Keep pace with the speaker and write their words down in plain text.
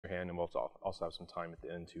end, and we'll also have some time at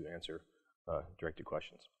the end to answer directed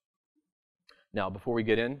questions. Now, before we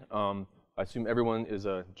get in, I assume everyone is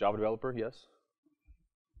a Java developer, yes?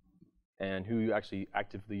 And who actually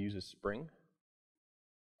actively uses Spring?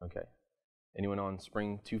 Okay. Anyone on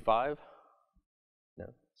Spring 2.5?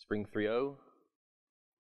 No. Spring 3.0?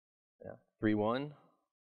 Yeah. 3.1?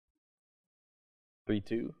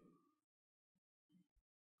 3.2?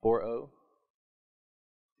 4.0?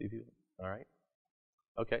 2 people? All right.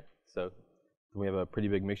 Okay. So we have a pretty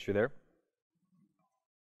big mixture there.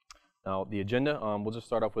 Now, the agenda, we'll just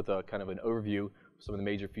start off with a kind of an overview of some of the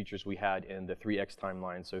major features we had in the 3X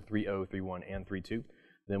timeline, so 3.0, 3.1, and 3.2.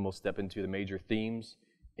 Then we'll step into the major themes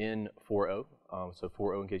in 4.0. So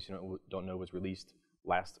 4.0, in case you don't know, was released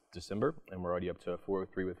last December, and we're already up to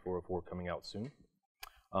 4.03 with 4.04 coming out soon.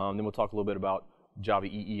 Then we'll talk a little bit about Java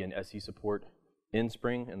EE and SE support in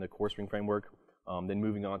Spring and the core Spring framework. Then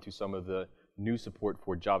moving on to some of the new support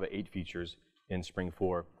for Java 8 features in Spring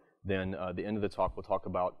 4. Then at the end of the talk, we'll talk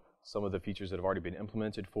about some of the features that have already been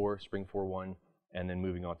implemented for Spring 4.1, and then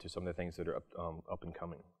moving on to some of the things that are up and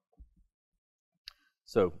coming.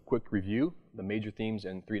 So, quick review, the major themes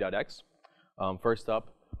in 3.x. First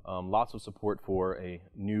up, lots of support for a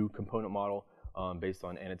new component model based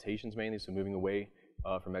on annotations mainly, so moving away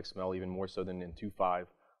from XML even more so than in 2.5.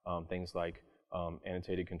 Things like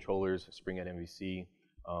annotated controllers, Spring at MVC,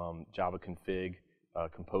 Java config,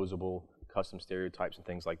 composable, custom stereotypes, and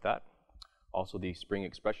things like that. Also the Spring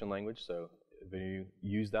expression language, so have you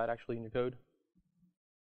used that actually in your code?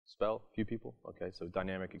 Spell, a few people? Okay, so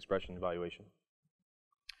dynamic expression evaluation.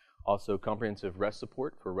 Also comprehensive REST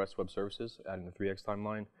support for REST web services adding the 3X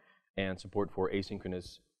timeline, and support for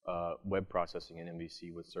asynchronous web processing in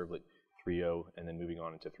MVC with Servlet 3.0 and then moving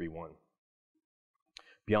on into 3.1.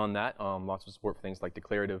 Beyond that, lots of support for things like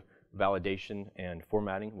declarative validation and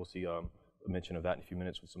formatting. We'll see a mention of that in a few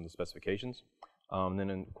minutes with some of the specifications. Then,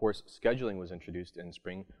 of course, scheduling was introduced in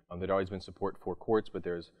Spring. There'd always been support for courts, but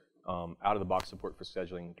there's out-of-the-box support for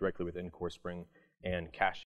scheduling directly within core Spring and caching